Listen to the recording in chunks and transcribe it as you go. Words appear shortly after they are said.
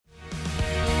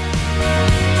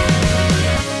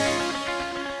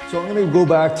want to go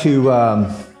back to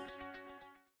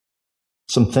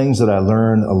some things that I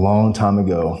learned a long time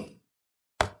ago.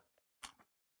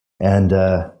 And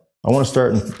I want to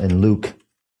start in Luke.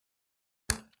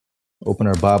 Open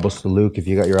our Bibles to Luke if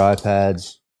you got your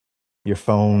iPads, your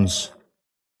phones.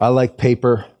 I like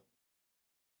paper.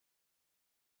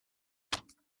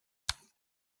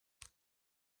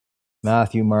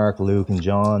 Matthew, Mark, Luke, and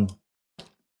John.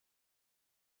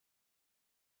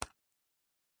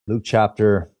 Luke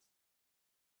chapter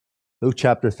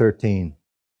 13.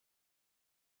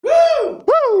 Woo!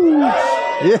 Woo!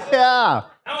 Yeah!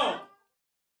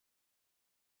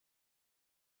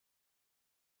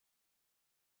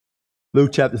 Luke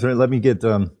chapter 13. Let me get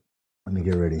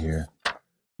ready here.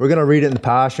 We're going to read it in the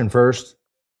Passion first.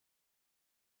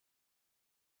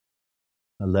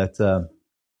 I'll let the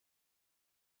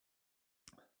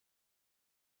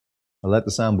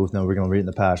sound booth know we're going to read it in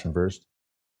the Passion first.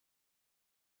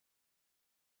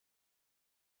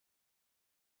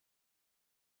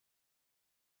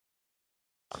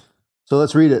 So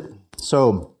let's read it.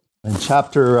 So in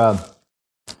chapter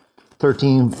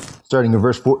 13, starting in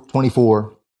verse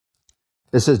 24,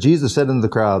 it says, Jesus said unto the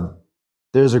crowd,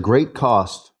 there is a great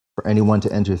cost for anyone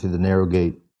to enter through the narrow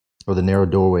gate or the narrow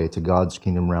doorway to God's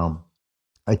kingdom realm.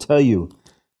 I tell you,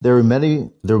 there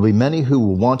will be many who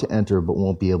will want to enter but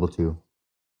won't be able to.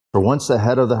 For once the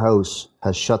head of the house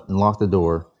has shut and locked the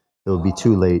door, it will be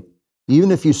too late.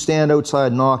 Even if you stand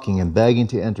outside knocking and begging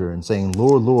to enter and saying,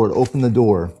 Lord, Lord, open the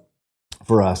door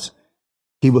for us,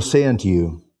 he will say unto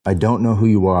you, I don't know who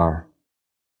you are.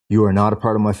 You are not a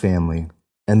part of my family.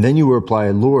 And then you will reply,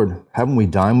 Lord, haven't we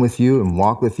dined with you and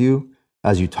walked with you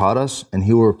as you taught us? And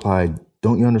he will reply,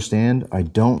 don't you understand? I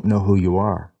don't know who you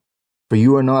are. For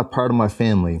you are not part of my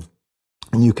family,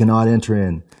 and you cannot enter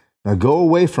in. Now go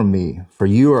away from me, for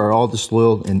you are all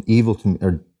disloyal and evil to me,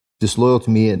 or disloyal to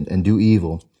me and do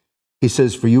evil. He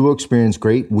says, for you will experience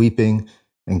great weeping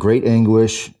and great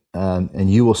anguish, and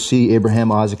you will see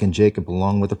Abraham, Isaac, and Jacob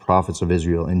along with the prophets of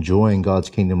Israel enjoying God's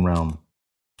kingdom realm,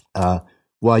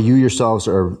 while you yourselves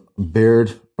are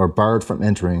barred from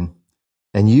entering.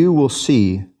 And you will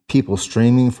see people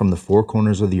streaming from the four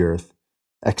corners of the earth,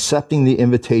 accepting the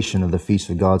invitation of the feast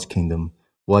of God's kingdom,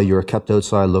 while you are kept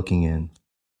outside looking in.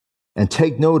 And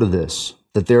take note of this,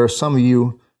 that there are some of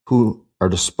you who are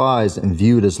despised and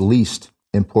viewed as least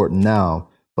important now,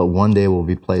 but one day will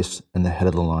be placed in the head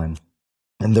of the line.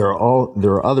 And there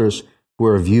are others who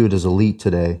are viewed as elite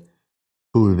today,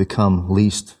 who will become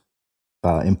least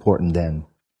important then.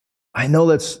 I know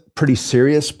that's pretty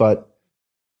serious, but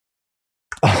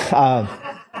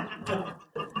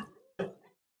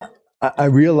I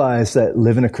realize that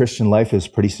living a Christian life is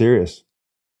pretty serious,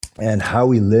 and how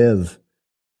we live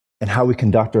and how we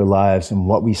conduct our lives and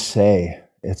what we say.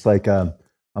 It's like I'm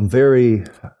very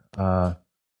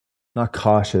not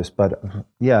cautious, but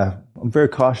yeah, I'm very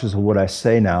cautious of what I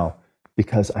say now,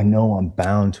 because I know I'm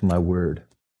bound to my word,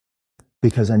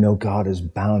 because I know God is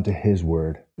bound to his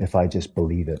word if I just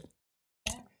believe it.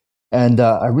 And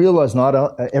I realize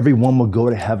not everyone will go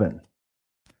to heaven.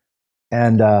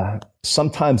 And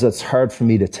sometimes that's hard for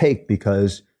me to take,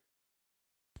 because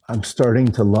I'm starting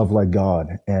to love like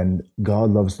God, and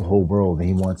God loves the whole world, and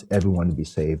he wants everyone to be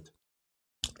saved.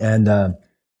 And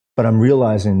but I'm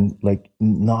realizing, like,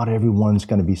 not everyone's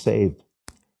going to be saved.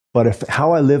 But if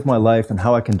how I live my life and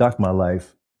how I conduct my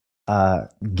life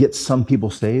gets some people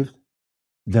saved,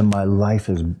 then my life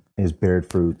is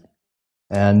bared fruit.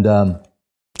 And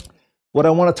what I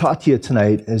want to talk to you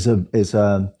tonight is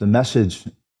the message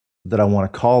that I want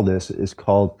to call this is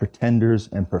called Pretenders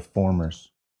and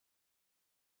Performers.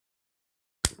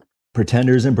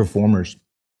 Pretenders and performers.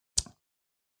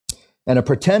 And a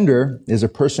pretender is a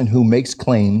person who makes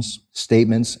claims,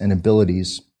 statements, and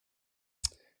abilities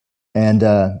and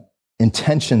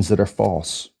intentions that are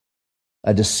false.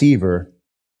 A deceiver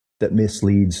that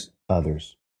misleads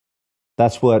others.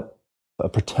 That's what a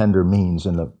pretender means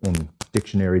in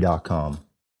dictionary.com.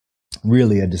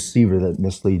 Really, a deceiver that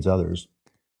misleads others.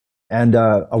 And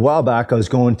a while back, I was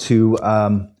going to,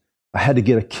 I had to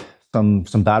get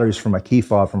some batteries for my key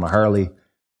fob for my Harley.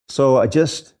 So I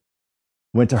just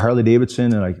went to Harley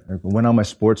Davidson, and I went on my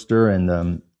Sportster,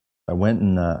 and I went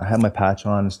and I had my patch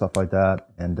on and stuff like that.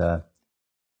 And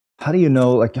how do you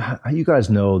know, like, how you guys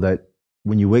know that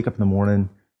when you wake up in the morning,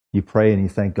 you pray and you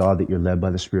thank God that you're led by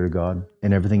the Spirit of God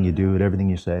in everything you do and everything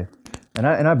you say? And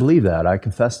I believe that. I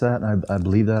confess that, and I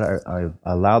believe that. I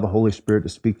allow the Holy Spirit to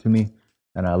speak to me,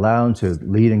 and I allow him to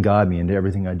lead and guide me into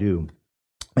everything I do.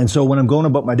 And so when I'm going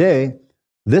about my day,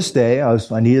 this day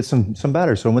I needed some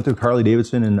batteries. So I went to Harley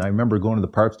Davidson, and I remember going to the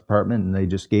parts department, and they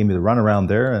just gave me the runaround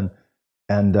there.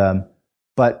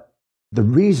 But the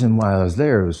reason why I was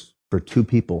there was for two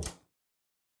people.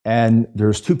 And there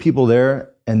was two people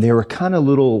there, and they were kind of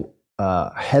little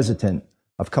hesitant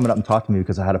of coming up and talking to me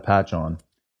because I had a patch on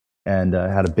and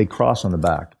I had a big cross on the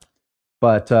back.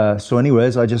 But so,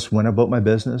 anyways, I just went about my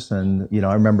business, and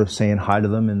I remember saying hi to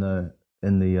them in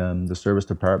the service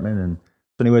department. And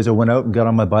so, anyways, I went out and got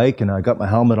on my bike, and I got my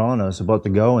helmet on. I was about to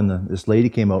go, and this lady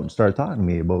came out and started talking to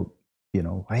me about,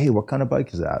 hey, what kind of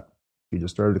bike is that? We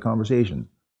just started a conversation.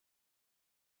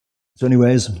 So,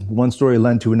 anyways, one story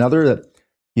led to another. That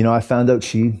I found out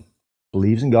she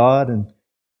believes in God, and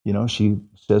she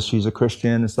says she's a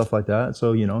Christian and stuff like that.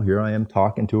 So, here I am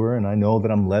talking to her, and I know that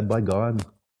I'm led by God.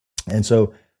 And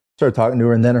so started talking to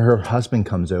her, and then her husband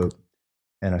comes out,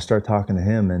 and I start talking to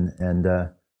him,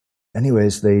 and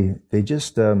anyways, they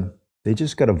just got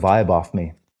a vibe off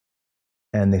me,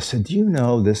 and they said, "Do you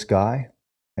know this guy?"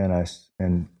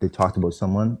 And they talked about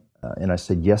someone, and I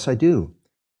said, "Yes, I do."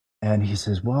 And he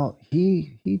says, "Well,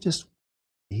 he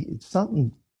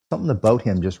something about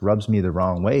him just rubs me the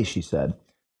wrong way," she said,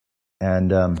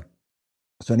 and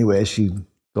so anyway, she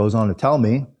goes on to tell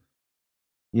me,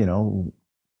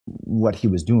 what he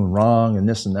was doing wrong and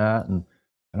this and that. And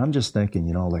I'm just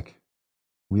thinking, like,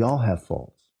 we all have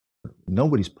faults.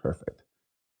 Nobody's perfect.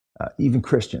 Even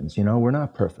Christians, we're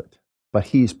not perfect, but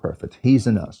he's perfect. He's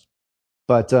in us.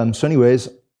 But so anyways,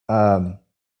 so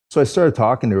I started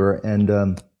talking to her, and,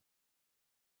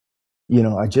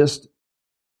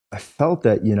 I felt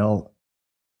that,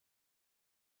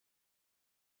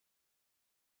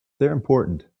 they're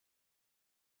important.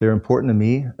 They're important to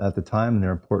me at the time, and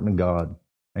they're important to God.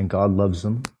 And God loves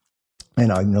them. And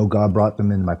I know God brought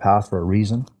them in my path for a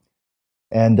reason.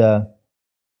 And, I'm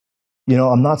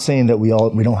not saying that we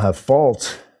don't have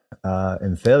faults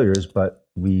and failures, but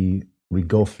we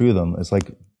go through them. It's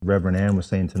like Reverend Ann was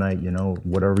saying tonight.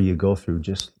 Whatever you go through,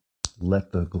 just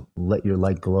let your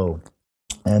light glow.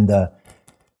 And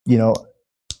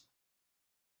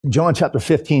John chapter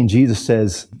 15, Jesus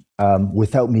says,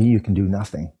 "Without me, you can do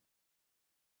nothing."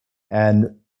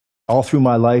 And all through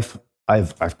my life,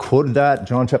 I've quoted that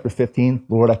John chapter 15.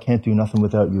 Lord, I can't do nothing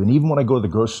without you. And even when I go to the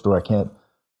grocery store, I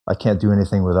can't do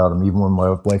anything without him. Even when my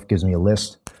wife gives me a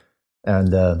list,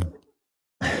 and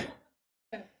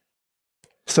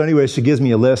so anyway, she gives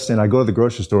me a list, and I go to the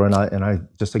grocery store, and I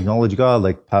just acknowledge God,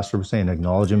 like Pastor was saying,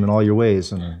 acknowledge Him in all your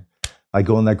ways. And I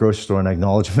go in that grocery store and I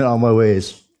acknowledge Him in all my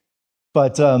ways.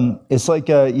 But it's like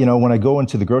when I go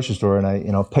into the grocery store and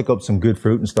I pick up some good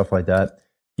fruit and stuff like that,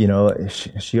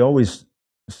 she always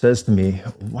says to me,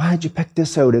 "Why'd you pick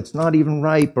this out? It's not even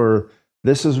ripe," or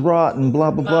 "This is rotten,"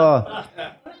 blah blah blah.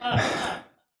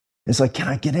 It's like, can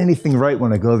I get anything right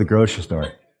when I go to the grocery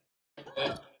store?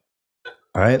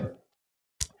 All right.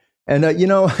 And,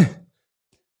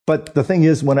 but the thing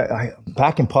is, when I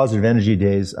back in Positive Energy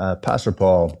days, Pastor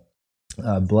Paul,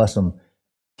 bless him,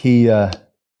 he,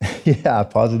 yeah,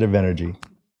 Positive Energy.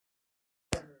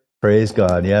 Praise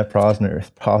God. Yeah, pause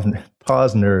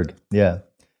nerd. Yeah.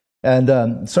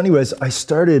 And so anyways, I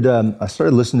started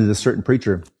listening to this certain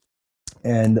preacher,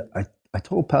 and I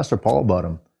told Pastor Paul about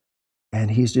him. And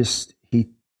he said,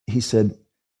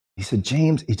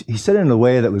 "James," he said it in a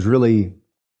way that was really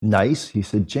nice. He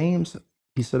said, "James,"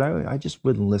 he said, I just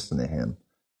wouldn't listen to him."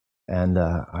 And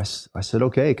I said,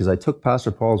 "Okay," because I took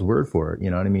Pastor Paul's word for it. You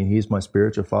know what I mean? He's my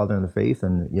spiritual father in the faith,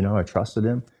 and, I trusted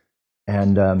him.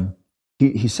 And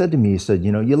he said to me, he said,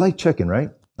 "You like chicken,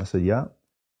 right?" I said, "Yeah."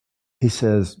 He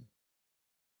says,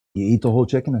 "You eat the whole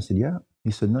chicken?" I said, "Yeah."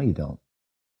 He said, "No, you don't."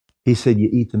 He said, "You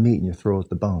eat the meat and you throw out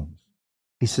the bones."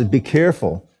 He said, "Be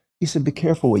careful." He said, "Be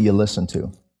careful what you listen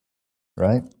to,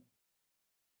 right?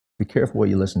 Be careful what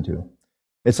you listen to."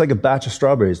 It's like a batch of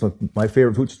strawberries. Look, my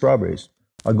favorite fruit is strawberries.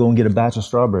 I'll go and get a batch of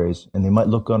strawberries, and they might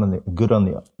look good on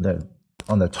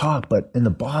the top, but in the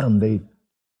bottom they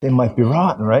might be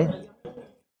rotten, right?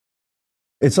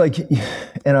 It's like,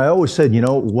 and I always said,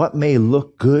 what may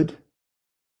look good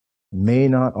may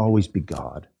not always be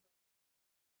God,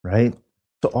 right?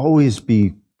 So always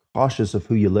be cautious of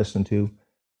who you listen to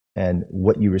and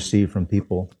what you receive from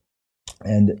people.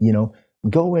 And,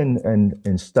 go in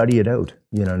and study it out.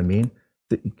 You know what I mean?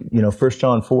 1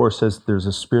 John 4 says there's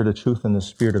a spirit of truth and the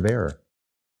spirit of error.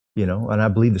 And I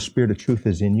believe the spirit of truth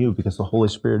is in you because the Holy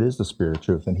Spirit is the spirit of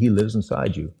truth and He lives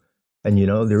inside you. And,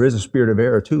 there is a spirit of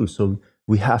error too. So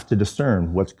we have to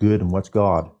discern what's good and what's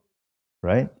God,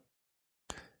 right?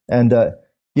 And,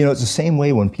 it's the same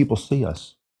way when people see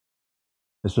us.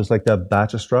 It's just like that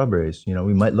batch of strawberries.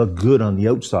 We might look good on the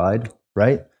outside,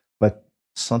 right? But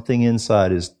something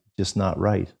inside is just not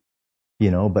right,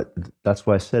 but that's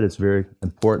why I said it's very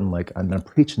important. Like, I'm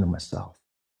preaching to myself.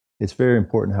 It's very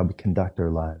important how we conduct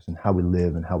our lives and how we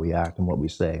live and how we act and what we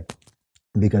say,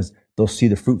 because they'll see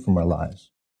the fruit from our lives,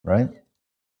 right?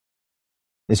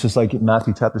 It's just like in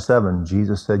Matthew chapter 7,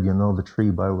 Jesus said, you know the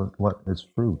tree by what its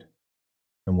fruit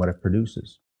and what it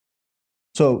produces.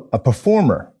 So a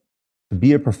performer, to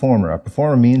be a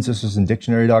performer means, this is in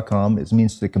dictionary.com, it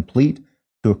means to complete,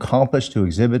 to accomplish, to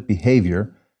exhibit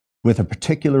behavior with a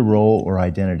particular role or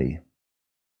identity.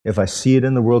 If I see it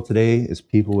in the world today, it's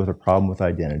people with a problem with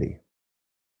identity.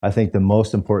 I think the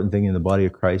most important thing in the body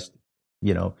of Christ,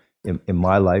 in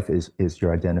my life is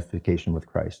your identification with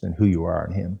Christ and who you are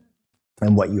in him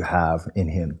and what you have in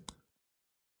him.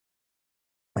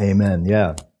 Amen.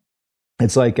 Yeah.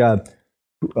 It's like, there's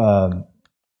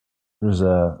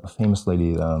a famous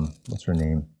lady, what's her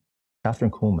name?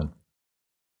 Catherine Coleman.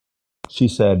 She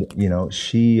said,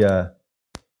 she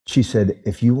said,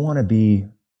 if you want to be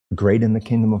great in the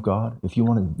kingdom of God, if you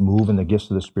want to move in the gifts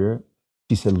of the Spirit,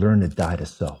 she said, learn to die to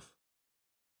self.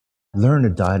 Learn to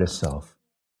die to self.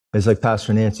 It's like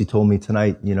Pastor Nancy told me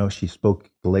tonight, she spoke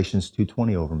Galatians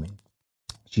 2:20 over me.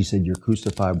 She said, you're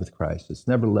crucified with Christ. It's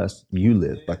nevertheless you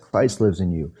live, but Christ lives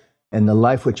in you. And the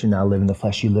life which you now live in the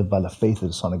flesh, you live by the faith of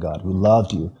the Son of God, who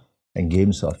loved you and gave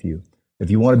himself for you. If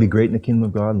you want to be great in the kingdom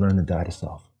of God, learn to die to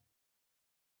self.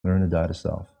 Learn to die to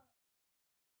self.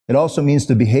 It also means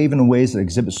to behave in ways that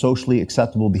exhibit socially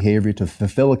acceptable behavior, to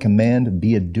fulfill a command,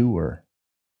 be a doer.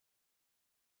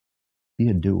 Be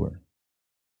a doer.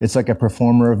 It's like a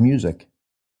performer of music.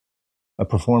 A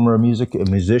performer of music, a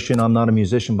musician. I'm not a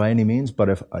musician by any means, but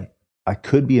if I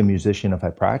could be a musician if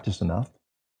I practice enough.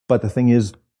 But the thing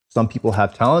is, some people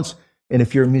have talents, and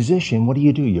if you're a musician, what do?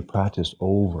 You practice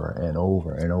over and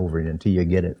over and over until you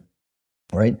get it,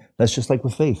 right? That's just like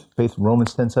with faith. Faith,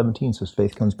 Romans 10:17 says,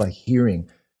 faith comes by hearing,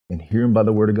 and hearing by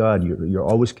the word of God. You're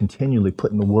always continually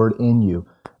putting the word in you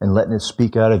and letting it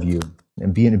speak out of you,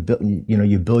 and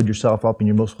you build yourself up in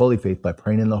your most holy faith by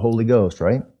praying in the Holy Ghost,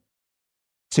 right?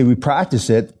 See, we practice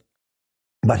it,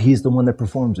 but he's the one that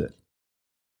performs it.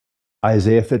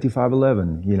 Isaiah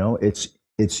 55:11,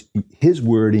 it's his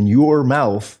word in your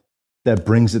mouth that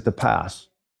brings it to pass.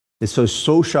 It says,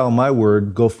 so shall my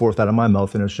word go forth out of my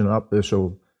mouth, and it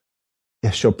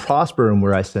shall prosper in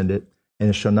where I send it, and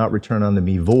it shall not return unto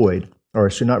me void, or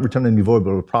it shall not return unto me void,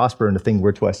 but it will prosper in the thing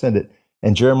whereto I send it.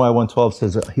 And Jeremiah 1:12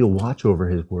 says that he'll watch over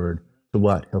his word to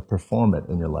what? He'll perform it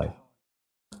in your life.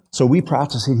 So we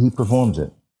practice it, he performs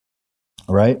it.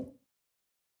 All right?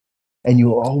 And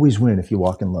you'll always win if you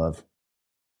walk in love.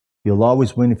 You'll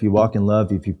always win if you walk in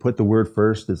love. If you put the word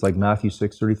first, it's like Matthew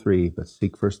 6:33, but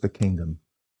seek first the kingdom,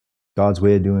 God's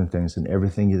way of doing things, and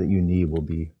everything that you need will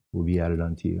be added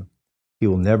unto you. He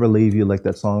will never leave you, like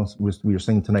that song we were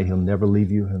singing tonight. He'll never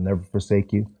leave you. He'll never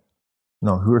forsake you.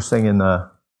 No, who are singing,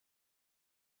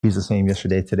 he's the same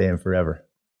yesterday, today, and forever.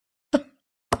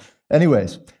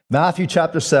 Anyways, Matthew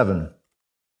chapter 7.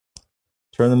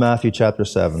 Turn to Matthew chapter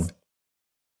 7.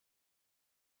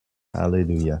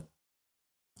 Hallelujah.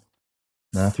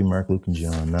 Matthew, Mark, Luke, and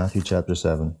John. Matthew chapter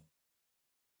 7.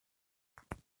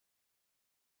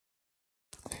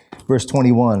 Verse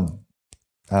 21.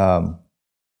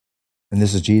 And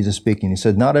this is Jesus speaking. He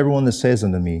said, not everyone that says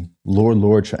unto me, Lord,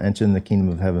 Lord, shall enter in the kingdom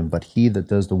of heaven, but he that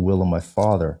does the will of my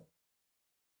Father,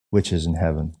 which is in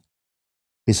heaven.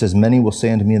 He says, many will say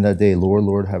unto me in that day, Lord,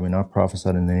 Lord, have we not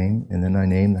prophesied in thy name? And in thy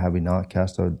name have we not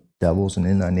cast out devils? And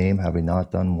in thy name have we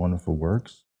not done wonderful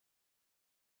works?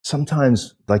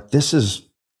 Sometimes, this is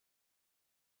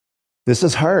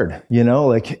hard,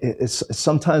 it's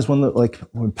sometimes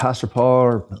when Pastor Paul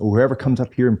or whoever comes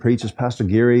up here and preaches, Pastor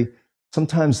Gary,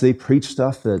 sometimes they preach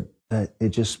stuff that it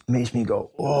just makes me go,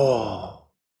 oh,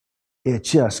 it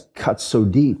just cuts so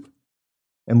deep.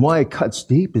 And why it cuts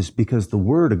deep is because the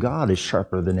word of God is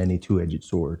sharper than any two-edged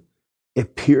sword.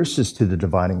 It pierces to the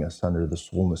dividing asunder the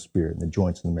soul and the spirit and the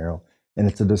joints and the marrow. And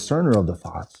it's a discerner of the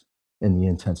thoughts and the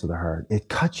intents of the heart. It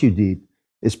cuts you deep.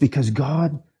 It's because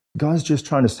God's just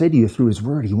trying to say to you through his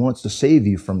word, he wants to save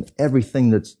you from everything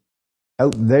that's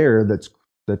out there, that's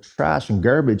the trash and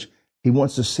garbage. He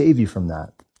wants to save you from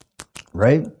that,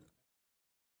 right?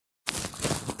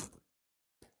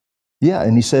 Yeah,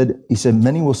 and he said,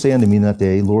 many will say unto me in that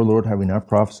day, Lord, Lord, have we not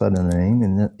prophesied in thy name?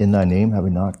 And in thy name have we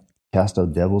not cast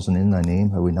out devils? And in thy name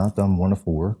have we not done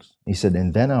wonderful works? He said,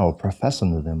 and then I will profess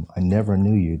unto them, I never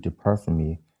knew you. Depart from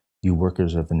me, you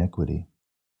workers of iniquity.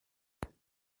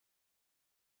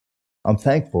 I'm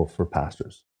thankful for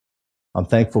pastors. I'm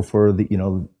thankful for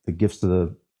the gifts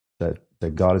that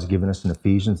God has given us in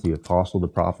Ephesians, the apostle, the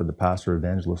prophet, the pastor,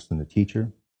 evangelist, and the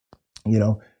teacher.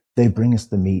 They bring us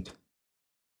the meat.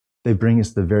 They bring us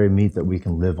the very meat that we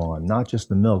can live on, not just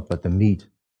the milk, but the meat.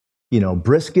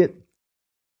 Brisket,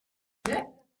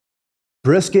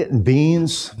 Brisket and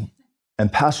beans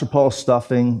and Pastor Paul's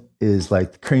stuffing is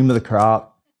like the cream of the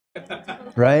crop,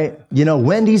 right? You know,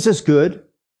 Wendy's is good,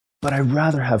 but I'd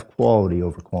rather have quality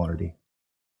over quantity.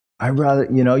 I'd rather,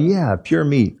 pure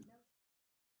meat.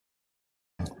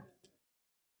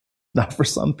 Not for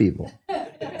some people.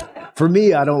 For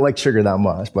me, I don't like sugar that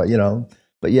much, but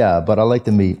I like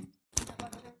the meat.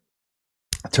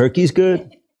 Turkey's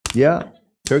good. Yeah,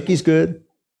 turkey's good.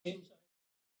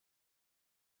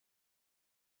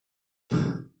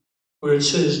 Where it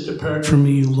says, "Depart from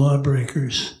me, you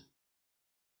lawbreakers,"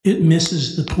 it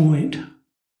misses the point.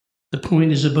 The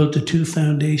point is about the two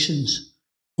foundations.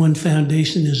 One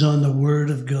foundation is on the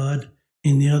Word of God,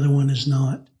 and the other one is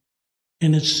not.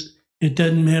 And it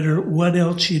doesn't matter what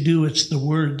else you do, it's the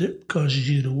Word that causes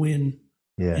you to win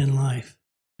in life.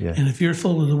 Yeah. And if you're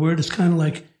full of the Word, it's kind of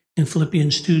like in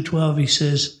Philippians 2:12, he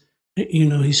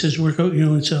says, work out your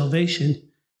own salvation.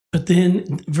 But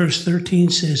then verse 13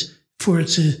 says, for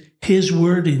it's his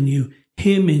word in you,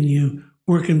 him in you,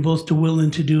 working both to will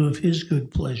and to do of his good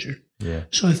pleasure. Yeah.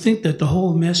 So I think that the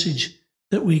whole message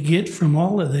that we get from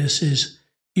all of this is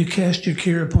you cast your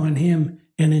care upon him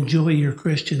and enjoy your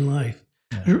Christian life.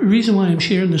 Yeah. The reason why I'm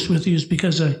sharing this with you is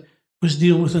because I was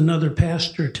dealing with another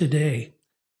pastor today,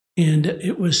 and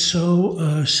it was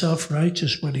so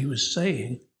self-righteous what he was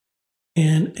saying.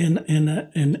 And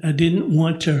I didn't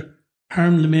want to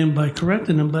harm the man by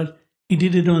correcting him, but he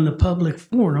did it on the public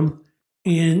forum,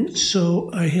 and so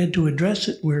I had to address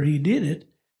it where he did it.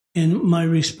 And my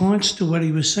response to what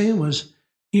he was saying was,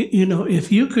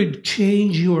 if you could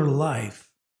change your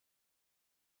life,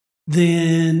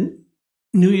 then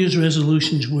New Year's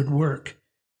resolutions would work.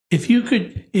 If you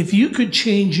could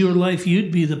change your life,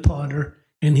 you'd be the potter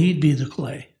and he'd be the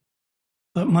clay.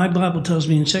 But my Bible tells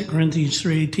me in 2 Corinthians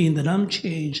 3:18 that I'm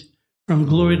changed from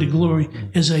glory to glory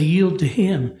as I yield to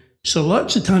him. So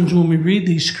lots of times when we read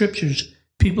these scriptures,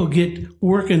 people get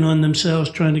working on themselves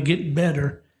trying to get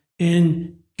better,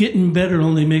 and getting better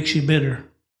only makes you bitter.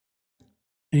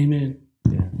 Amen.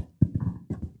 Yeah.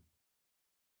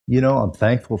 I'm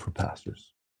thankful for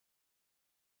pastors.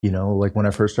 Like when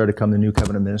I first started coming to New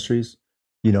Covenant Ministries,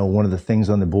 one of the things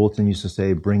on the bulletin used to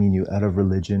say, bringing you out of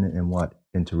religion and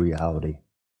into reality.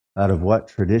 Out of what?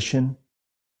 Tradition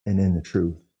and in the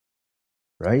truth.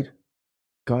 Right?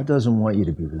 God doesn't want you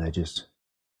to be religious.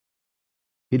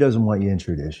 He doesn't want you in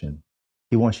tradition.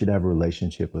 He wants you to have a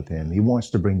relationship with him. He wants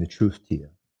to bring the truth to you.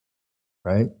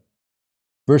 Right?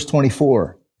 Verse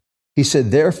 24, he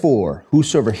said, therefore,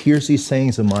 whosoever hears these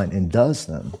sayings of mine and does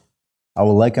them, I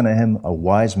will liken unto him a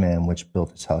wise man which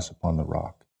built his house upon the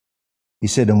rock. He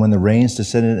said, and when the rains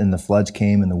descended and the floods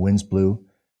came and the winds blew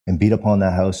and beat upon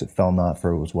that house, it fell not,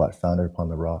 for it was what? Founded upon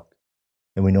the rock.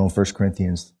 And we know in 1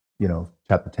 Corinthians,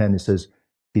 chapter 10,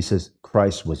 he says,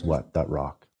 Christ was what? That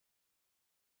rock.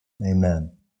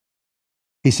 Amen.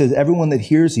 He says, everyone that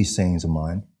hears these sayings of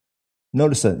mine,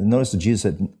 notice that Jesus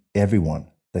said, everyone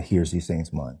that hears these sayings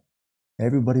of mine.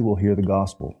 Everybody will hear the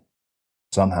gospel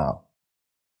somehow,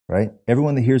 right?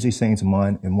 Everyone that hears these sayings of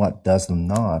mine and what? Does them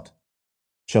not,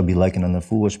 shall be likened unto the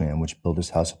foolish man which built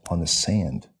his house upon the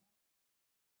sand.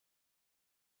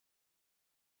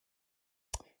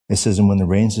 It says, and when the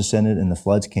rains descended and the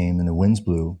floods came and the winds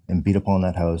blew and beat upon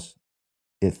that house,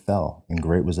 it fell, and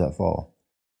great was that fall.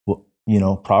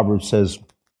 Well, Proverbs says,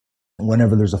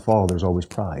 whenever there's a fall, there's always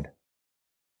pride,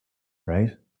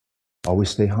 right? Always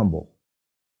stay humble.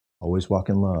 Always walk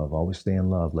in love. Always stay in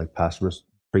love. Like Pastor was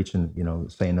preaching,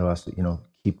 saying to us,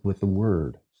 keep with the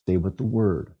word. Stay with the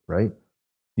word, right?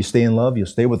 You stay in love, you'll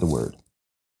stay with the word,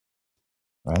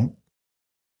 right?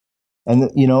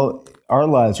 And, our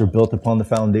lives are built upon the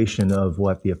foundation of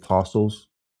what? The apostles,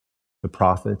 the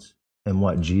prophets, and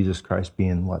what? Jesus Christ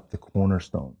being what? The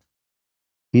cornerstone.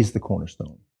 He's the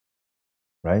cornerstone,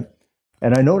 right?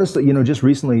 And I noticed that, just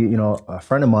recently, a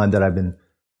friend of mine that I've been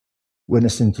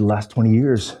witnessing to the last 20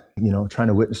 years, trying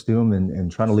to witness to him and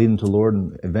trying to lead him to the Lord.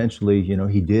 And eventually,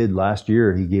 he did last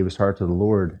year, he gave his heart to the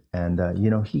Lord. And,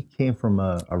 he came from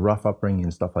a rough upbringing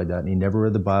and stuff like that. And he never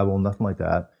read the Bible, nothing like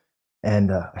that.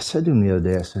 And I said to him the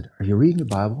other day, I said, are you reading the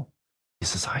Bible? He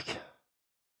says, I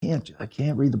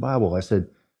can't read the Bible. I said,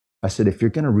 if you're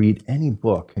going to read any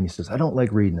book, and he says, I don't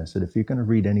like reading. I said, if you're going to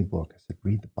read any book, I said,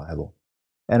 read the Bible.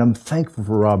 And I'm thankful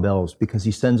for Rob Ells because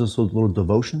he sends us those little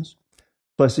devotions.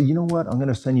 So I said, you know what? I'm going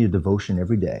to send you a devotion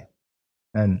every day.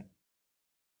 And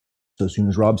so as soon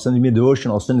as Rob sends me a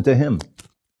devotion, I'll send it to him.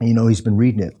 And, he's been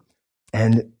reading it.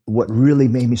 And what really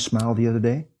made me smile the other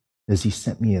day is he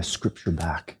sent me a scripture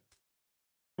back.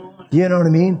 You know what I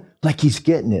mean? Like he's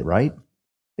getting it, right?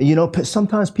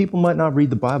 Sometimes people might not read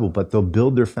the Bible, but they'll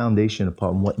build their foundation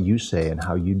upon what you say and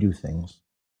how you do things.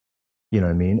 You know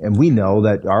what I mean? And we know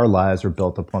that our lives are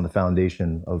built upon the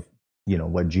foundation of,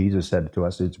 what Jesus said to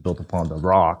us. It's built upon the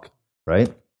rock,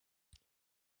 right?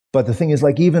 But the thing is,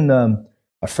 like, even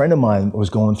a friend of mine was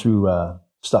going through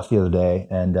stuff the other day,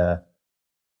 and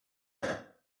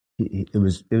it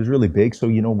was really big. So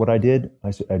what I did?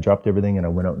 I dropped everything and I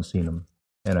went out and seen him,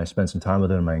 and I spent some time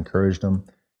with him. I encouraged him,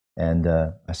 and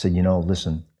I said,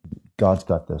 listen, God's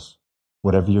got this.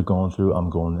 Whatever you're going through, I'm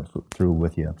going through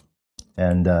with you.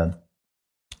 And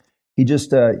he just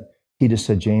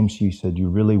said, James, he said, you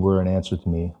really were an answer to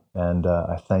me, and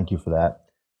I thank you for that.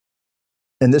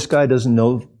 And this guy doesn't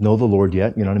know the Lord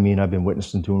yet. You know what I mean? I've been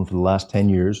witnessing to him for the last 10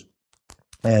 years.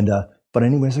 And but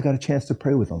anyways, I got a chance to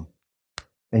pray with him,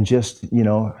 and just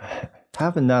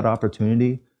having that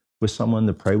opportunity with someone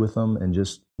to pray with them, and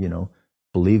just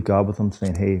believe God with them,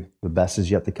 saying, hey, the best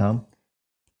is yet to come.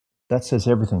 That says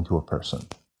everything to a person,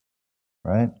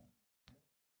 right?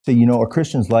 So, a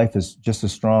Christian's life is just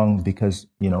as strong because,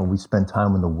 we spend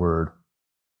time in the Word,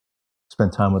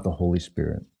 spend time with the Holy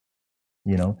Spirit.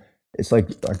 It's like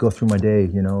I go through my day,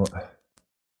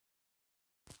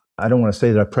 I don't want to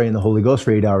say that I pray in the Holy Ghost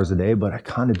for 8 hours a day, but I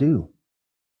kind of do.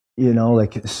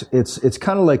 Like it's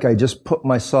kind of like I just put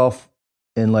myself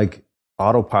in like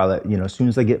autopilot. As soon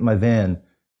as I get in my van,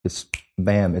 it's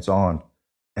bam, it's on.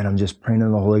 And I'm just praying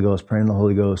in the Holy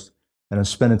Ghost, and I'm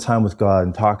spending time with God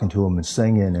and talking to Him and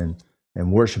singing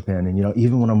and worshiping. And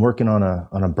even when I'm working on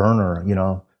a burner,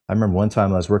 I remember one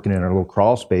time I was working in a little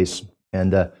crawl space,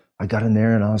 and I got in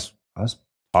there and I was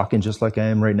talking just like I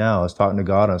am right now. I was talking to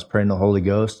God. I was praying the Holy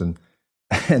Ghost, and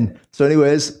so,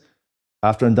 anyways,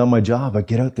 after I'm done my job, I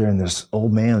get out there and this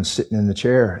old man sitting in the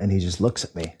chair, and he just looks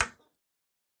at me,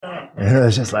 and I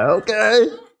was just like, okay.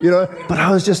 But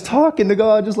I was just talking to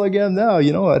God just like I am now. I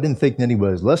didn't think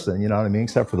anybody was listening, you know what I mean,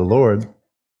 except for the Lord.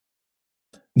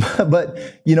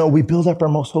 But, we build up our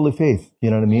most holy faith, you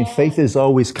know what I mean? Faith is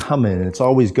always coming, and it's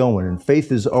always going. And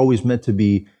faith is always meant to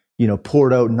be,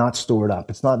 poured out, not stored up.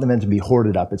 It's not meant to be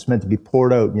hoarded up. It's meant to be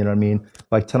poured out, you know what I mean?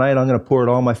 Like tonight, I'm going to pour out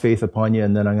all my faith upon you,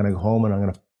 and then I'm going to go home, and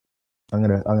I'm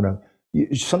going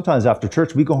to, sometimes after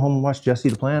church, we go home and watch Jesse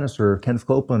Duplantis or Kenneth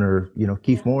Copeland or,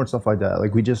 Keith Moore and stuff like that.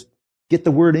 Like, we just get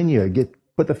the word in you,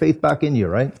 put the faith back in you,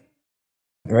 right?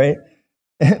 Right?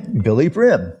 Billy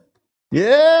Brim.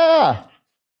 Yeah.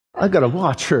 I got to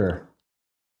watch her.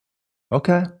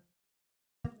 Okay.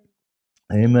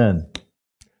 Amen.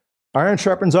 Iron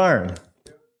sharpens iron.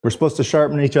 We're supposed to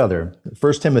sharpen each other.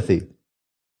 1 Timothy.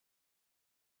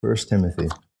 1 Timothy.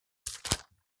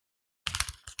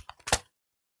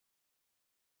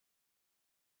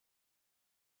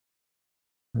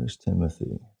 First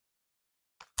Timothy.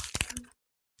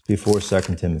 Before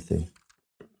 2 Timothy.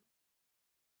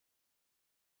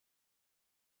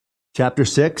 Chapter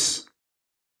 6,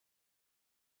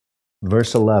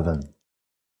 verse 11.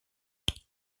 Is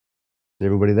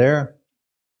everybody there?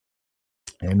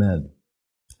 Amen.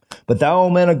 But thou, O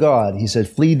man of God, he said,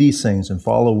 flee these things and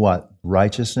follow what?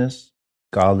 Righteousness,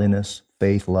 godliness,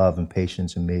 faith, love, and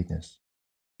patience, and meekness.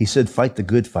 He said, fight the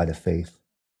good fight of faith.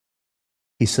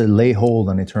 He said, lay hold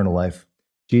on eternal life.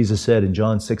 Jesus said in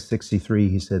John 6:63,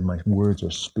 he said, my words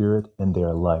are spirit and they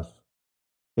are life.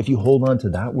 If you hold on to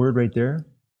that word right there,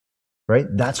 right,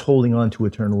 that's holding on to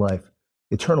eternal life.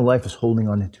 Eternal life is holding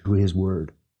on to his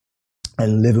word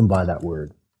and living by that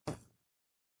word.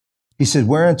 He said,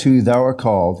 whereunto thou art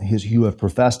called, you have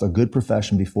professed a good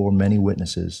profession before many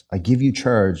witnesses. I give you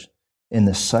charge in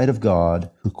the sight of God,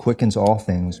 who quickens all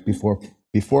things,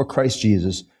 before Christ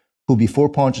Jesus, who before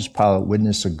Pontius Pilate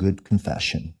witnessed a good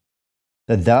confession,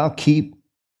 that thou keep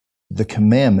the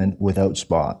commandment without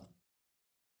spot,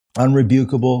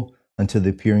 unrebukable unto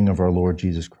the appearing of our Lord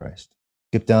Jesus Christ.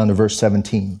 Skip down to verse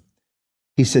 17.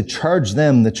 He said, charge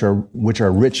them which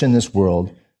are rich in this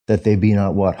world, that they be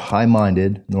not what?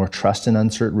 High-minded, nor trust in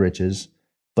uncertain riches,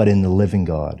 but in the living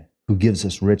God, who gives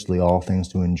us richly all things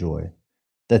to enjoy.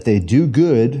 That they do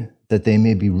good, that they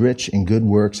may be rich in good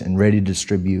works and ready to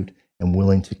distribute and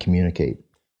willing to communicate.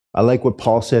 I like what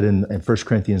Paul said in 1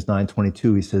 Corinthians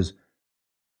 9:22. He says,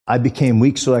 I became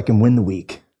weak so I can win the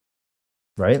weak.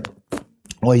 Right?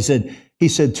 Well, he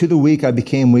said, to the weak I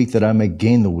became weak that I may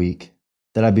gain the weak,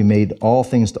 that I be made all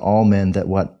things to all men, that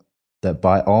what? That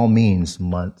by all means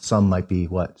some might be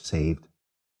what? Saved.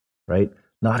 Right?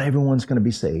 Not everyone's going to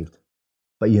be saved.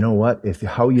 But you know what? If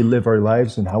how you live our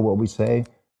lives and what we say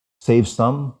saves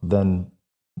some, then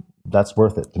that's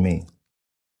worth it to me.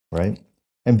 Right?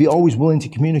 And be always willing to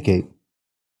communicate.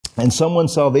 And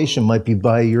someone's salvation might be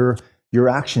by your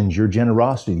actions, your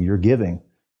generosity, your giving.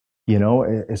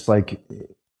 It's like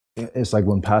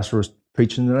when Pastor was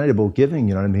preaching tonight about giving,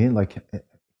 you know what I mean? Like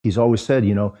he's always said,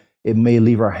 It may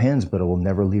leave our hands, but it will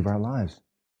never leave our lives.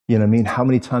 You know what I mean? How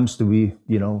many times do we,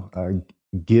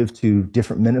 give to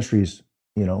different ministries,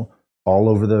 all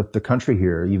over the country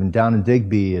here, even down in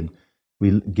Digby, and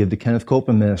we give to Kenneth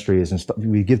Copeland Ministries and stuff.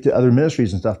 We give to other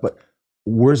ministries and stuff, but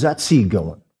where's that seed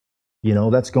going?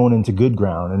 That's going into good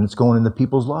ground, and it's going into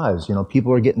people's lives.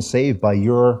 People are getting saved by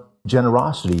your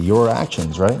generosity, your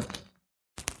actions, right?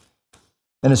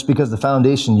 And it's because the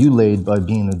foundation you laid by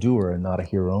being a doer and not a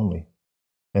hearer only,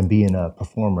 and being a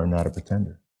performer and not a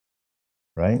pretender,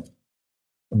 right?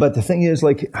 But the thing is,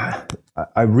 like,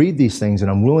 I read these things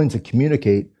and I'm willing to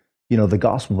communicate, the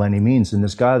gospel by any means. And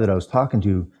this guy that I was talking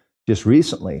to just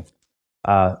recently,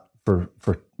 for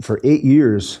 8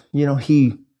 years,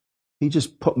 he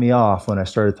just put me off when I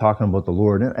started talking about the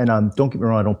Lord. And don't get me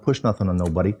wrong, I don't push nothing on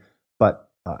nobody, but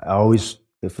I always,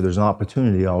 if there's an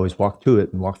opportunity, I always walk through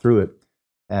it.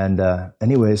 And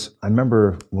anyways, I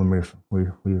remember when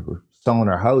we were selling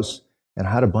our house, and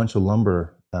I had a bunch of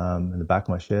lumber in the back of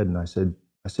my shed, and I said,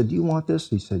 do you want this?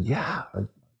 He said, yeah. I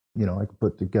could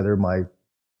put together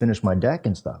finish my deck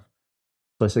and stuff.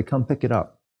 So I said, come pick it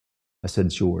up. I said,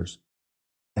 it's yours.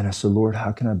 And I said, Lord,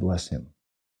 how can I bless him?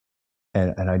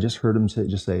 And I just heard him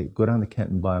say, go down to Kent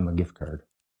and buy him a gift card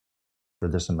for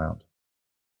this amount.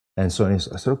 And so I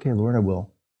said, okay, Lord, I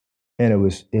will. And it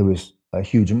was a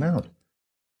huge amount.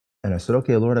 And I said,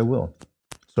 okay, Lord, I will.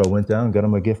 So I went down, got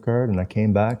him a gift card, and I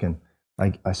came back, and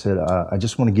I said, I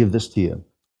just want to give this to you.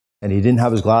 And he didn't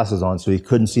have his glasses on, so he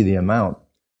couldn't see the amount.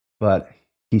 But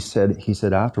he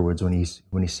said afterwards, when he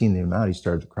seen the amount, he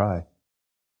started to cry.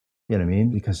 You know what I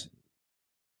mean? Because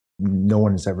no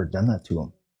one has ever done that to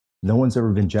him. No one's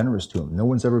ever been generous to him. No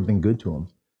one's ever been good to him.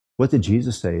 What did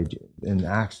Jesus say in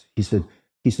Acts? He said,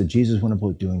 Jesus went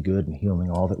about doing good and healing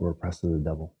all that were oppressed of the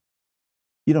devil.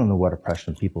 You don't know what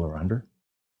oppression people are under.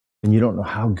 And you don't know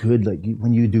how good,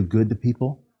 when you do good to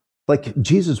people. Like,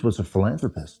 Jesus was a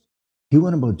philanthropist. He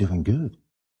went about doing good.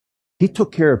 He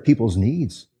took care of people's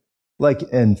needs,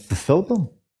 and fulfilled them.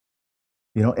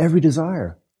 Every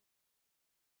desire.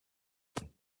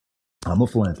 I'm a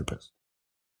philanthropist.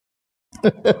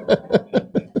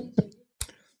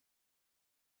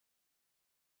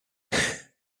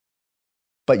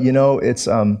 But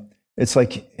it's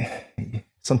like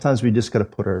sometimes we just got to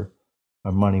put our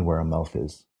money where our mouth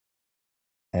is.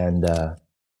 And I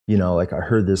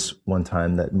heard this one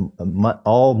time that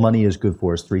all money is good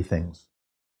for is 3 things.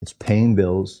 It's paying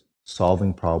bills,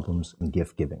 solving problems, and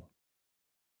gift giving.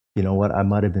 You know what? I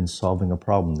might have been solving a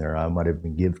problem there. I might have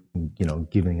been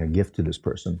giving a gift to this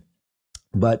person.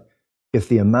 But if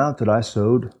the amount that I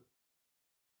sowed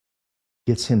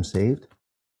gets him saved,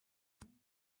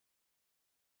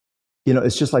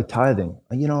 it's just like tithing.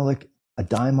 Like a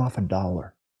dime off a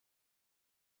dollar.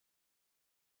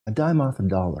 A dime off a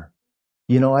dollar.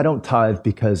 I don't tithe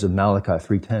because of Malachi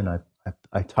 3:10.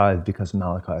 I tithe because of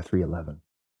Malachi 3:11.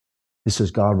 It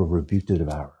says God will rebuke the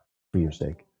devourer for your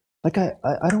sake. Like I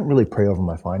don't really pray over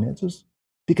my finances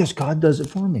because God does it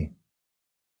for me.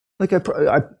 Like I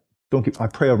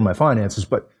pray over my finances,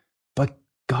 but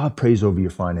God prays over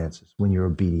your finances when you're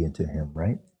obedient to him,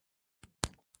 right?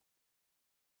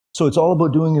 So it's all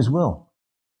about doing his will.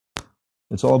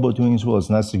 It's all about doing his will. It's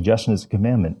not a suggestion, it's a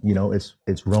commandment.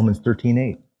 It's Romans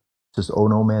 13:8. It says, owe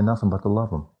no man nothing but to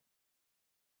love him.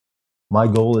 My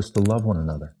goal is to love one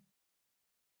another.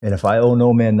 And if I owe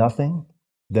no man nothing,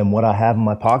 then what I have in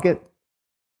my pocket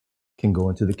can go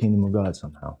into the kingdom of God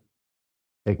somehow.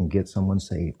 It can get someone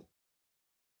saved.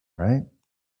 Right?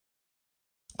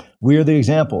 We are the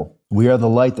example. We are the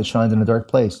light that shines in a dark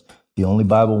place. The only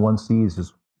Bible one sees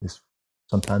is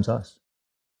sometimes us.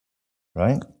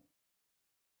 Right?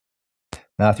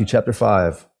 Matthew chapter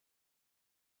 5.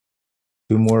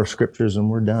 2 more scriptures and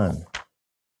we're done.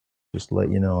 Just to let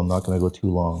you know, I'm not going to go too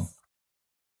long.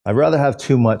 I'd rather have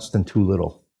too much than too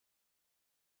little.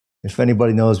 If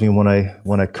anybody knows me, when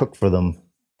I cook for them,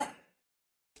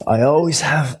 I always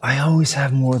have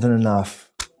more than enough.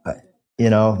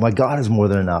 My God is more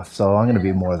than enough, so I'm going to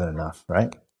be more than enough,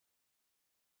 right?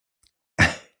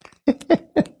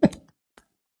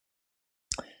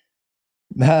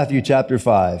 Matthew chapter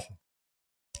 5,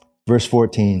 verse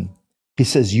 14. He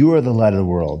says, you are the light of the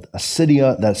world, a city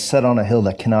that's set on a hill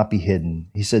that cannot be hidden.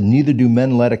 He said, neither do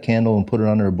men light a candle and put it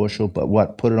under a bushel, but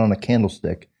what? Put it on a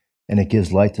candlestick, and it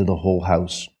gives light to the whole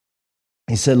house.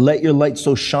 He said, let your light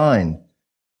so shine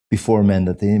before men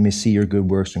that they may see your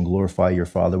good works and glorify your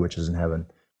Father which is in heaven.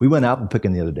 We went apple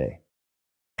picking the other day.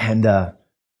 And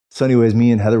so anyways,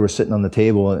 me and Heather were sitting on the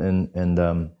table,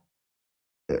 and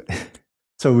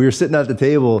so we were sitting at the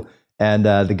table, and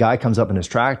the guy comes up in his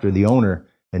tractor, the owner,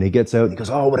 and he gets out and he goes,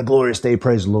 oh, what a glorious day,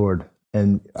 praise the Lord.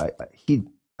 And I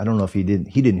I don't know if he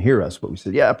didn't hear us, but we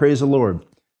said, yeah, praise the Lord.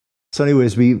 So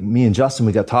anyways, me and Justin,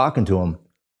 we got talking to him,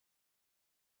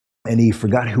 and he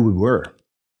forgot who we were.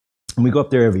 And we go up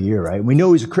there every year, right? We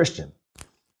know he's a Christian.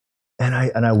 And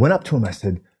I went up to him, I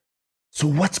said, so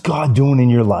what's God doing in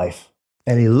your life?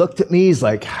 And he looked at me, he's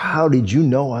like, how did you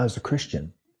know I was a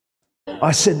Christian?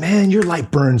 I said, man, your light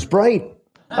burns bright.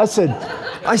 I said,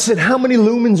 how many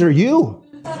lumens are you?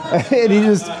 And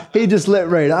he just lit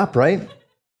right up, right?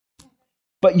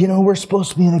 But we're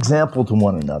supposed to be an example to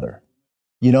one another.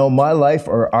 My life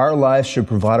or our lives should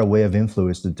provide a way of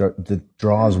influence that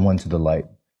draws one to the light,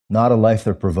 not a life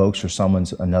that provokes or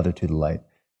summons another to the light.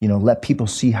 Let people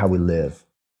see how we live,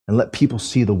 and let people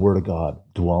see the Word of God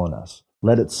dwell in us.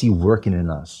 Let it see working in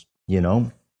us.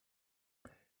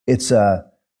 It's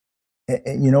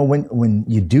when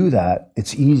you do that,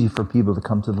 it's easy for people to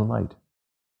come to the light.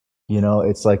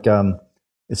 It's like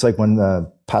when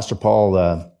Pastor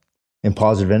Paul in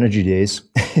Positive Energy Days,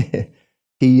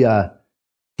 he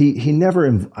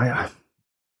never. I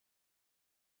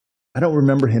don't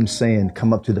remember him saying,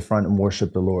 "Come up to the front and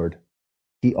worship the Lord."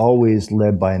 He always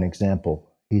led by an example.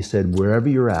 He said, "Wherever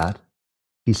you're at,"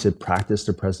 he said, "practice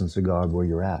the presence of God where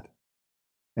you're at."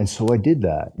 And so I did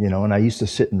that, and I used to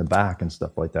sit in the back and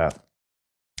stuff like that.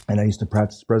 And I used to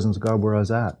practice the presence of God where I was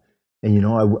at. And,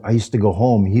 I used to go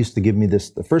home. He used to give me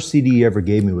this. The first CD he ever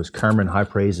gave me was Carmen High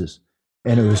Praises.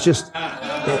 And it was just, I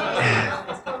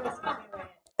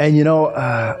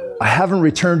haven't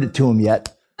returned it to him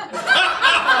yet.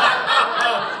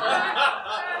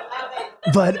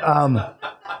 But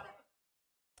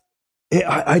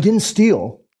I didn't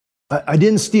steal. I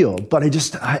didn't steal, but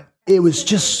it was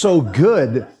just so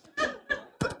good.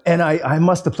 And I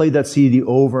must have played that CD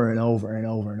over and over and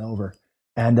over and over.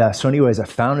 And so anyways, I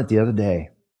found it the other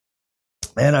day.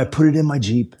 And I put it in my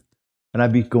Jeep. And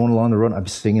I'd be going along the road. And I'd be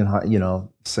singing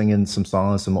some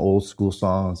songs, some old school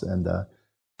songs. And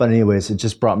but anyways, it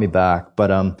just brought me back.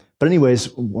 But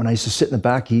anyways, when I used to sit in the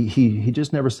back, he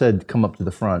just never said, come up to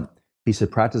the front. He said,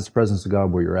 practice the presence of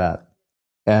God where you're at.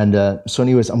 And so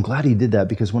anyways, I'm glad he did that,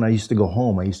 because when I used to go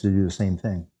home, I used to do the same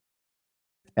thing.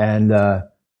 And,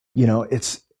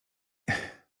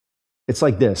 it's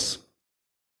like this.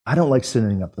 I don't like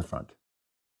sitting up the front,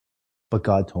 but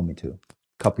God told me to a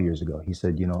couple years ago. He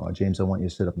said, James, I want you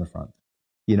to sit up in the front.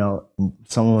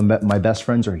 Some of my best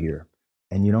friends are here,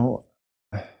 and,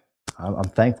 I'm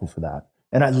thankful for that.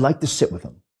 And I'd like to sit with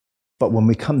them. But when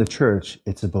we come to church,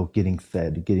 it's about getting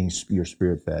fed, getting your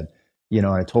spirit fed. And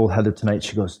I told Heather tonight,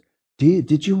 she goes,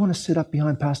 did you want to sit up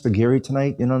behind Pastor Gary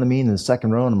tonight? You know what I mean? In the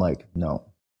second row? And I'm like, no.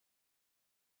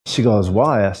 She goes,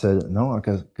 why? I said, no, I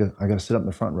got to sit up in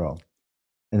the front row.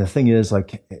 And the thing is,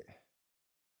 like,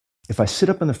 if I sit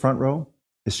up in the front row,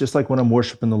 it's just like when I'm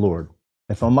worshiping the Lord.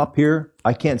 If I'm up here,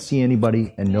 I can't see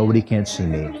anybody and nobody can't see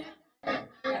me.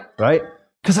 Right?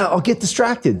 Because I'll get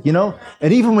distracted,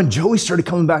 And even when Joey started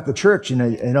coming back to church,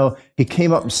 he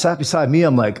came up and sat beside me.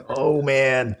 I'm like, oh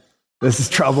man, this is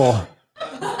trouble.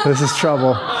 This is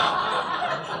trouble.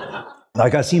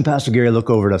 Like, I've seen Pastor Gary look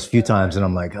over at us a few times, and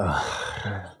I'm like, oh.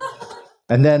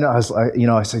 And then I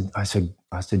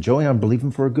said, Joey, I'm believing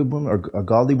for a good woman, or a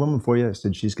godly woman for you. I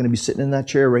said, she's going to be sitting in that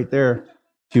chair right there.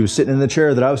 She was sitting in the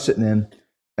chair that I was sitting in.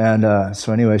 And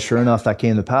so anyway, sure enough, that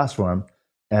came to pass for him.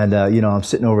 And, I'm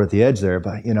sitting over at the edge there,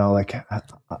 but,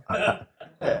 but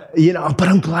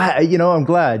I'm glad, you know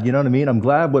what I mean? I'm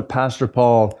glad what Pastor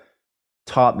Paul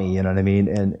taught me, you know what I mean?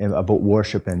 And about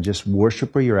worship, and just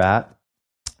worship where you're at.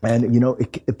 And,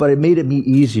 but it made it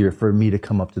easier for me to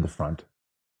come up to the front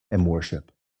and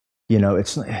worship.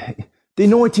 It's the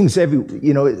anointing's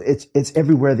it's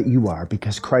everywhere that you are,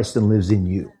 because Christ lives in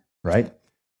you, right?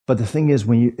 But the thing is,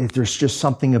 if there's just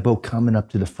something about coming up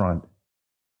to the front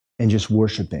and just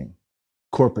worshiping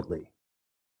corporately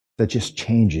that just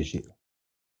changes you.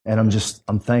 And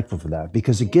I'm thankful for that,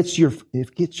 because it gets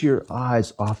your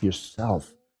eyes off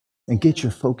yourself and gets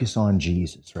your focus on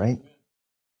Jesus, right?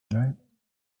 All right.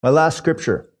 My last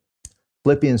scripture,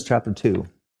 Philippians chapter 2.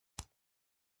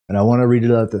 And I want to read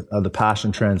it out of the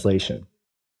Passion Translation.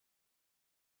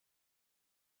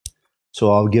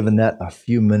 So I'll give Annette a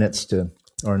few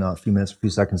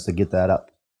seconds to get that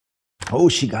up. Oh,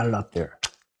 she got it up there.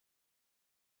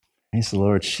 Praise the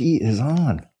Lord. She is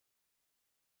on.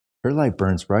 Her light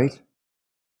burns bright.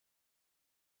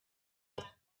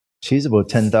 She's about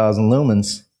 10,000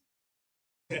 lumens.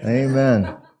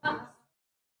 Amen.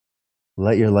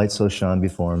 Let your light so shine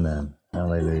before men.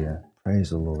 Hallelujah.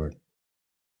 Praise the Lord.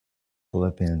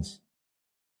 Philippians.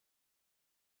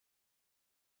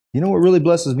 You know what really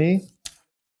blesses me?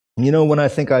 When I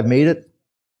think I've made it?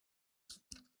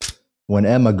 When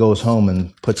Emma goes home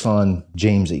and puts on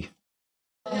Jamesy.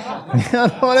 You know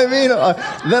what I mean?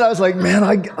 Then I was like, man,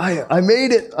 I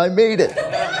made it. I made it.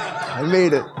 I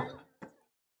made it.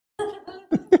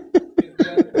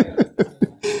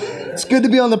 It's good to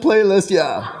be on the playlist,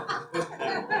 yeah.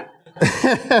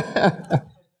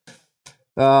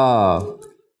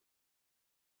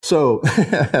 So,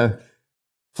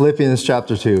 Philippians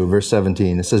chapter 2, verse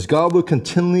 17, it says, God will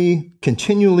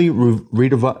continually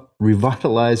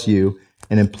revitalize you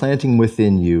and implanting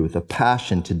within you the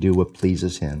passion to do what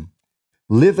pleases him.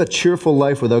 Live a cheerful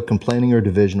life without complaining or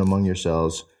division among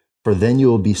yourselves, for then you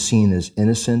will be seen as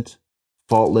innocent,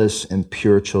 faultless, and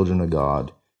pure children of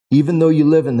God, even though you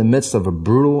live in the midst of a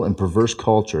brutal and perverse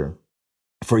culture,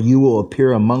 for you will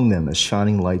appear among them as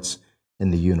shining lights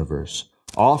in the universe,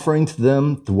 offering to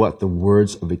them the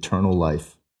words of eternal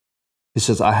life. He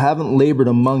says, I haven't labored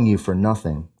among you for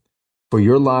nothing, for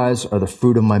your lives are the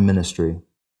fruit of my ministry,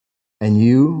 and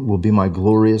you will be my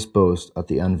glorious boast at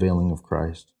the unveiling of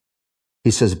Christ.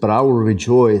 He says, but I will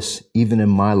rejoice even in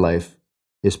my life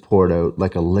is poured out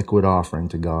like a liquid offering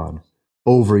to God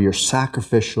over your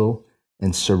sacrificial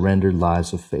and surrendered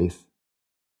lives of faith.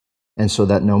 And so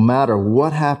that no matter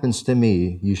what happens to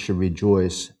me, you should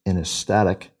rejoice in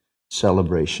ecstatic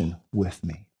celebration with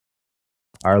me.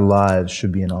 Our lives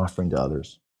should be an offering to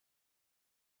others.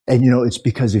 And it's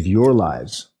because of your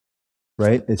lives,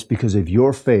 right? It's because of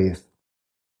your faith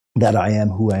that I am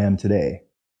who I am today.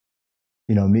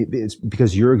 It's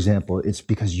because your example, it's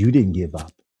because you didn't give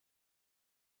up.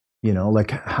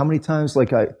 Like how many times,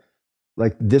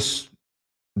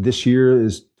 this year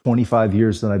is 25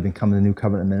 years that I've been coming to New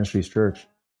Covenant Ministries Church.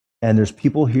 And there's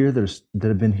people here that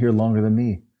have been here longer than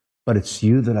me, but it's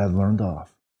you that I've learned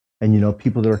off. And,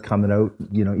 people that are coming out,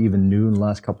 even new in the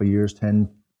last couple of years, 10,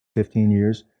 15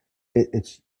 years,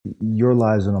 it's your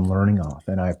lives that I'm learning off.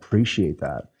 And I appreciate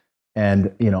that.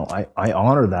 And, I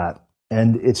honor that.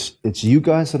 And it's you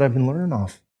guys that I've been learning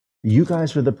off. You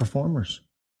guys are the performers.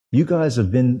 You guys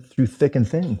have been through thick and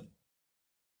thin,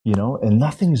 and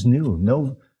nothing's new.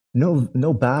 No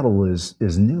battle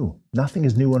is new. Nothing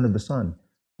is new under the sun.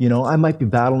 I might be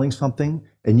battling something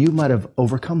and you might have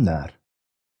overcome that.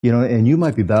 And you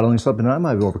might be battling something and I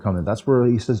might be overcoming it. That's where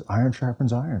he says iron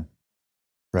sharpens iron,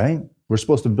 right? We're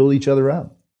supposed to build each other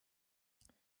up.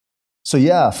 So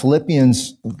yeah,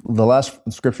 Philippians, the last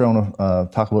scripture I want to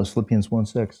talk about is Philippians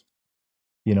 1:6.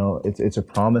 It's a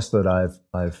promise that I've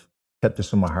kept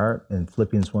this in my heart. And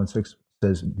Philippians 1:6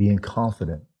 says, being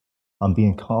confident. I'm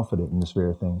being confident in this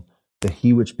very thing, that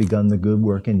he which begun the good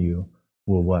work in you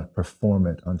will what? Perform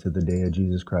it unto the day of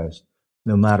Jesus Christ.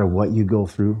 No matter what you go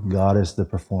through, God is the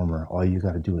performer. All you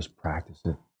got to do is practice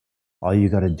it. All you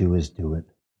got to do is do it.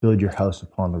 Build your house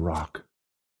upon the rock,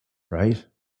 right?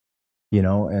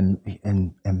 And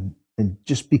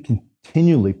just be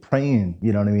continually praying,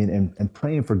 you know what I mean? And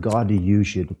praying for God to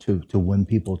use you to win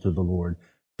people to the Lord,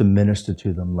 to minister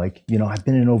to them. Like, I've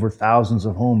been in over thousands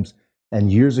of homes. And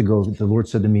years ago, the Lord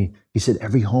said to me, he said,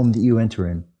 every home that you enter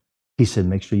in, he said,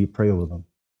 make sure you pray over them.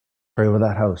 Pray over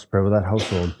that house. Pray over that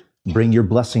household. Bring your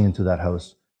blessing into that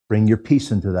house. Bring your peace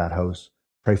into that house.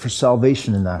 Pray for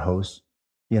salvation in that house.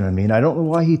 You know what I mean? I don't know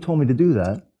why he told me to do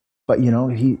that, but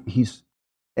he's,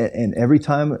 and every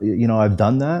time, I've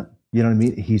done that, you know what I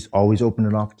mean? He's always opened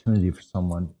an opportunity for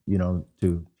someone,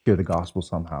 to hear the gospel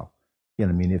somehow. You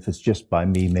know what I mean? If it's just by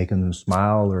me making them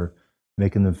smile or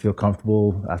making them feel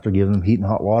comfortable after giving them heat and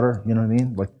hot water, you know what I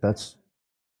mean? Like that's,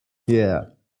 yeah.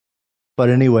 But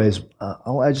anyways,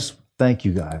 I just thank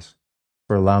you guys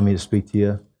for allowing me to speak to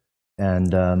you,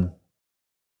 and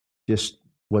just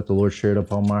what the Lord shared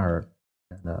upon my heart.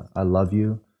 And I love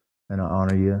you, and I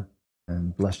honor you,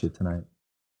 and bless you tonight.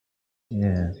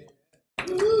 Yeah.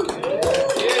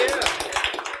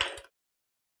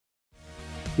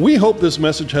 We hope this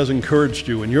message has encouraged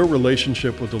you in your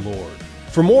relationship with the Lord.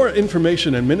 For more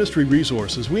information and ministry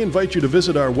resources, we invite you to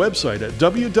visit our website at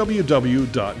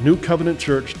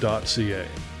www.newcovenantchurch.ca.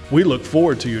 We look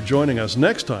forward to you joining us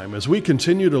next time as we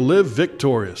continue to live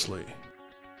victoriously.